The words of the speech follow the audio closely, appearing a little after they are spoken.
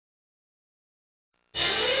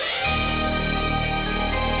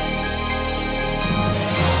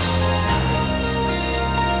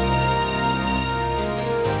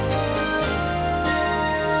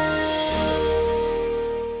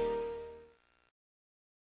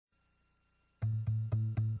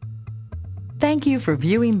Thank you for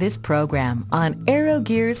viewing this program on Aero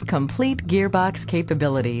Gear's complete gearbox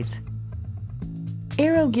capabilities.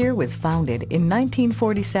 Aero Gear was founded in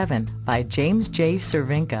 1947 by James J.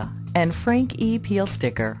 Cervinka and Frank E.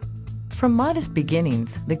 Peelsticker. From modest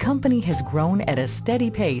beginnings, the company has grown at a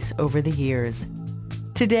steady pace over the years.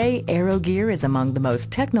 Today, Aero Gear is among the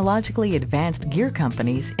most technologically advanced gear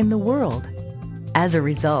companies in the world. As a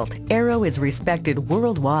result, Aero is respected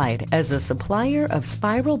worldwide as a supplier of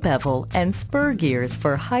spiral bevel and spur gears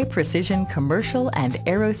for high-precision commercial and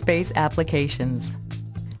aerospace applications.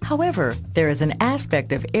 However, there is an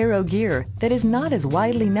aspect of Aero Gear that is not as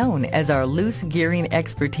widely known as our loose gearing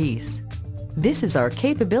expertise. This is our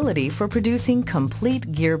capability for producing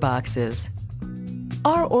complete gearboxes.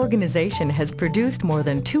 Our organization has produced more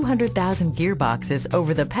than 200,000 gearboxes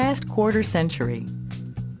over the past quarter century.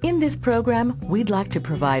 In this program, we'd like to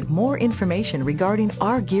provide more information regarding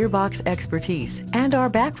our gearbox expertise and our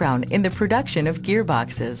background in the production of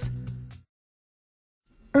gearboxes.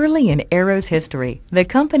 Early in Aero's history, the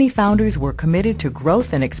company founders were committed to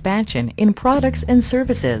growth and expansion in products and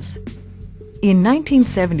services. In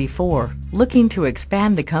 1974, looking to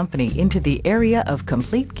expand the company into the area of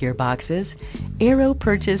complete gearboxes, Aero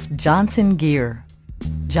purchased Johnson Gear.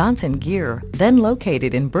 Johnson Gear, then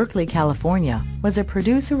located in Berkeley, California, was a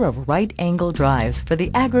producer of right-angle drives for the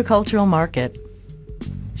agricultural market.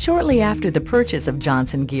 Shortly after the purchase of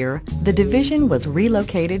Johnson Gear, the division was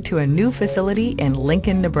relocated to a new facility in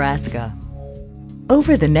Lincoln, Nebraska.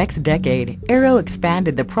 Over the next decade, Aero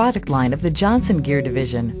expanded the product line of the Johnson Gear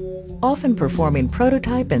division, often performing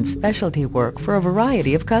prototype and specialty work for a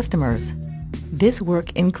variety of customers. This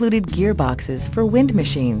work included gearboxes for wind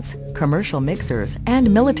machines, commercial mixers,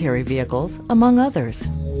 and military vehicles, among others.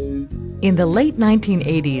 In the late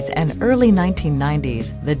 1980s and early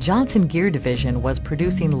 1990s, the Johnson Gear division was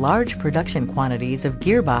producing large production quantities of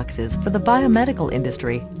gearboxes for the biomedical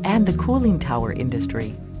industry and the cooling tower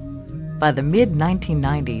industry. By the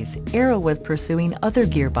mid-1990s, Aero was pursuing other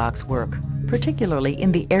gearbox work, particularly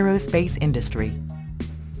in the aerospace industry.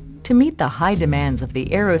 To meet the high demands of the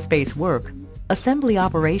aerospace work, assembly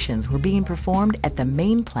operations were being performed at the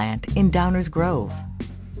main plant in Downers Grove.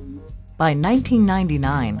 By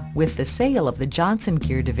 1999, with the sale of the Johnson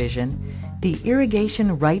Gear division, the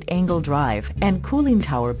irrigation right-angle drive and cooling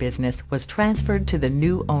tower business was transferred to the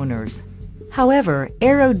new owners. However,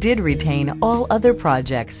 Aero did retain all other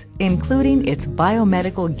projects, including its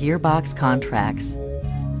biomedical gearbox contracts.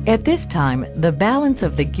 At this time, the balance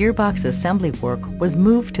of the gearbox assembly work was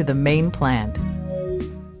moved to the main plant.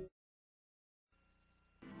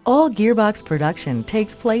 All gearbox production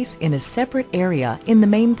takes place in a separate area in the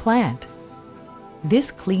main plant. This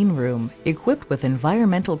clean room, equipped with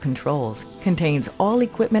environmental controls, contains all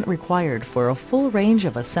equipment required for a full range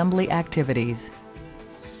of assembly activities.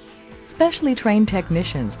 Specially trained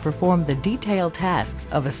technicians perform the detailed tasks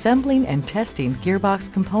of assembling and testing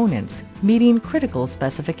gearbox components, meeting critical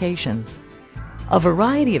specifications. A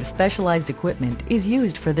variety of specialized equipment is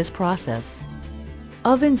used for this process.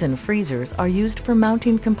 Ovens and freezers are used for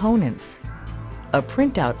mounting components. A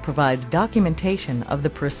printout provides documentation of the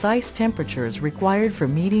precise temperatures required for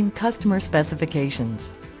meeting customer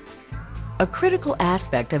specifications. A critical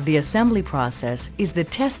aspect of the assembly process is the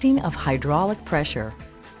testing of hydraulic pressure.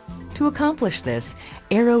 To accomplish this,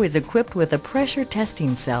 Aero is equipped with a pressure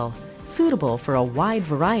testing cell suitable for a wide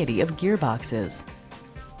variety of gearboxes.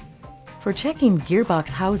 For checking gearbox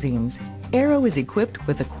housings, Aero is equipped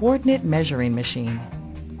with a coordinate measuring machine.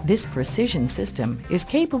 This precision system is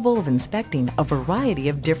capable of inspecting a variety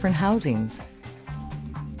of different housings.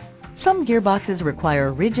 Some gearboxes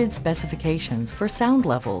require rigid specifications for sound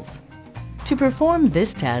levels. To perform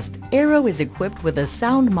this test, Aero is equipped with a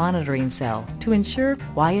sound monitoring cell to ensure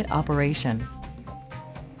quiet operation.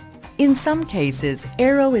 In some cases,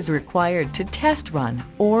 Aero is required to test run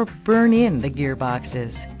or burn in the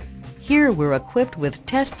gearboxes. Here we're equipped with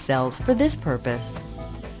test cells for this purpose.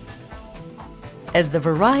 As the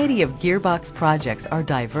variety of gearbox projects are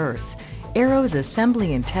diverse, Aero's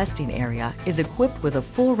assembly and testing area is equipped with a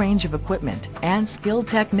full range of equipment and skilled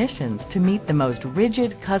technicians to meet the most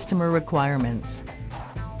rigid customer requirements.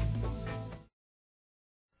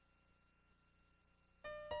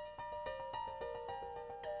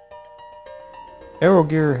 Aero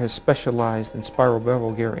Gear has specialized in spiral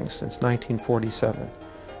bevel gearing since 1947.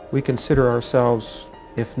 We consider ourselves,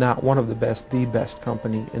 if not one of the best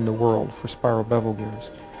company in the world for spiral bevel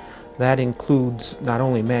gears. That includes not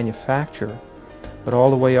only manufacture, but all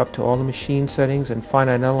the way up to all the machine settings and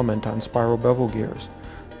finite element on spiral bevel gears.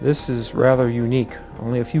 This is rather unique.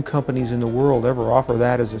 Only a few companies in the world ever offer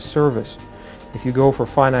that as a service. If you go for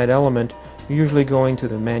finite element, You're usually going to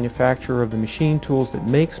the manufacturer of the machine tools that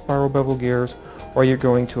make spiral bevel gears, or you're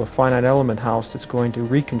going to a finite element house that's going to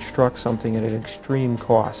reconstruct something at an extreme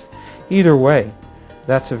cost. Either way,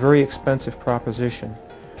 that's a very expensive proposition.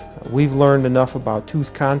 We've learned enough about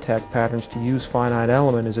tooth contact patterns to use finite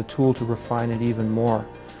element as a tool to refine it even more.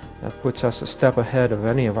 That puts us a step ahead of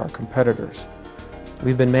any of our competitors.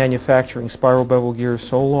 We've been manufacturing spiral bevel gears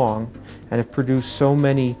so long and have produced so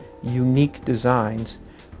many unique designs,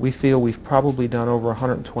 we feel we've probably done over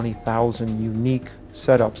 120,000 unique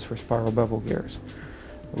setups for spiral bevel gears.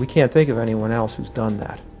 We can't think of anyone else who's done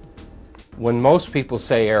that. When most people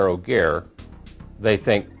say aero gear, they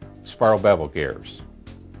think spiral bevel gears.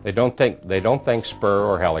 They don't think spur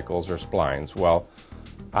or helicals or splines. Well,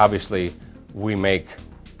 obviously we make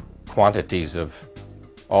quantities of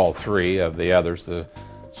all three of the others, the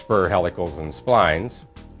spur, helicals, and splines.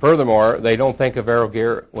 Furthermore, they don't think of aero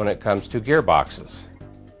gear when it comes to gearboxes.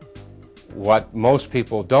 What most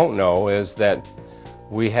people don't know is that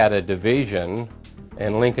we had a division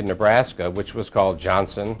in Lincoln, Nebraska, which was called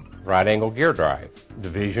Johnson Right Angle Gear Drive,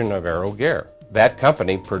 division of aero gear. That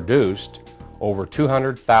company produced over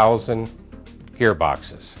 200,000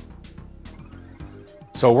 gearboxes.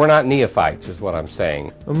 So we're not neophytes, is what I'm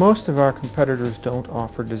saying. But most of our competitors don't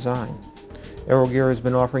offer design. Aero Gear has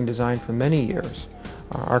been offering design for many years.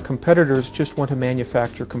 Our competitors just want to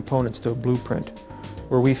manufacture components to a blueprint,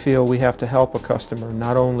 where we feel we have to help a customer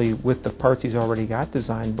not only with the parts he's already got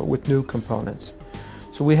designed, but with new components.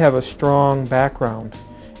 So we have a strong background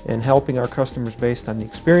in helping our customers based on the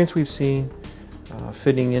experience we've seen,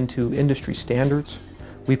 fitting into industry standards.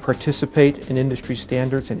 We participate in industry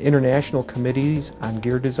standards and international committees on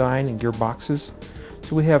gear design and gearboxes.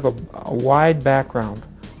 So we have a wide background,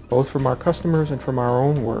 both from our customers and from our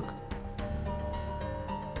own work.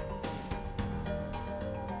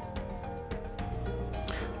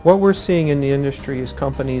 What we're seeing in the industry is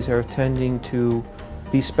companies are tending to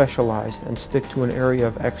be specialized and stick to an area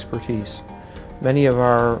of expertise. Many of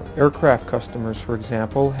our aircraft customers, for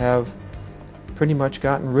example, have pretty much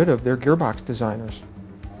gotten rid of their gearbox designers.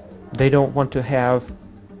 They don't want to have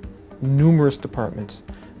numerous departments.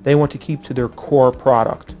 They want to keep to their core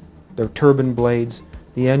product, their turbine blades,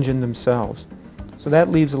 the engine themselves. So that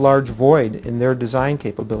leaves a large void in their design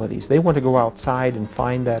capabilities. They want to go outside and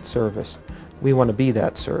find that service. We want to be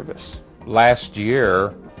that service. Last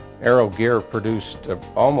year, Aero Gear produced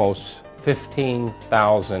almost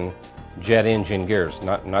 15,000 jet engine gears,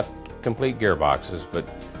 not complete gearboxes, but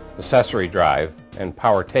accessory drive and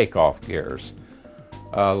power takeoff gears.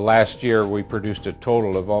 Last year we produced a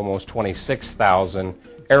total of almost 26,000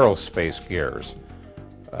 aerospace gears,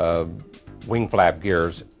 wing flap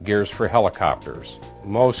gears, gears for helicopters.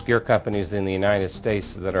 Most gear companies in the United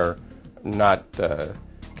States that are not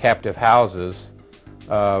captive houses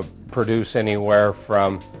produce anywhere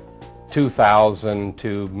from 2,000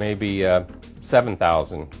 to maybe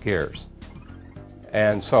 7,000 gears.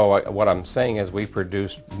 And so what I'm saying is we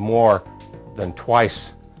produce more than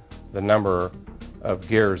twice the number of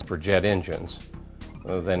gears for jet engines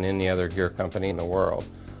than any other gear company in the world.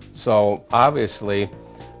 So obviously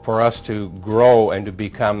for us to grow and to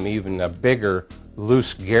become even a bigger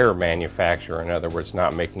loose gear manufacturer, in other words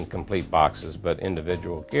not making complete boxes but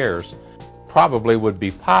individual gears, probably would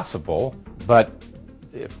be possible, but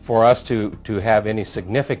for us to have any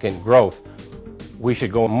significant growth, we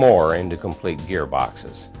should go more into complete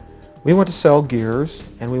gearboxes. We want to sell gears,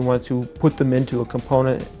 and we want to put them into a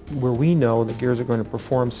component where we know the gears are going to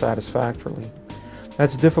perform satisfactorily.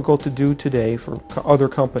 That's difficult to do today for other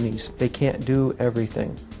companies. They can't do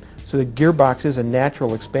everything. So the gearbox is a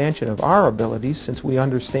natural expansion of our abilities since we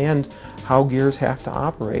understand how gears have to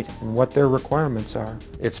operate and what their requirements are.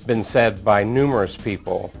 It's been said by numerous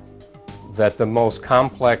people that the most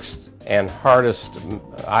complex and hardest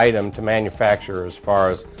item to manufacture as far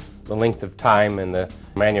as the length of time and the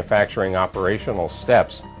manufacturing operational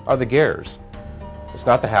steps are the gears. It's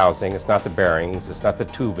not the housing, it's not the bearings, it's not the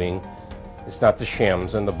tubing, it's not the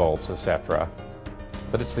shims and the bolts, etc.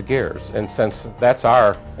 But it's the gears. And since that's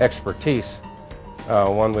our expertise,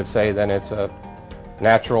 one would say then it's a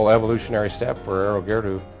natural evolutionary step for Aero Gear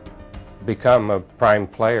to become a prime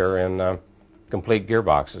player in complete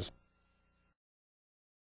gearboxes.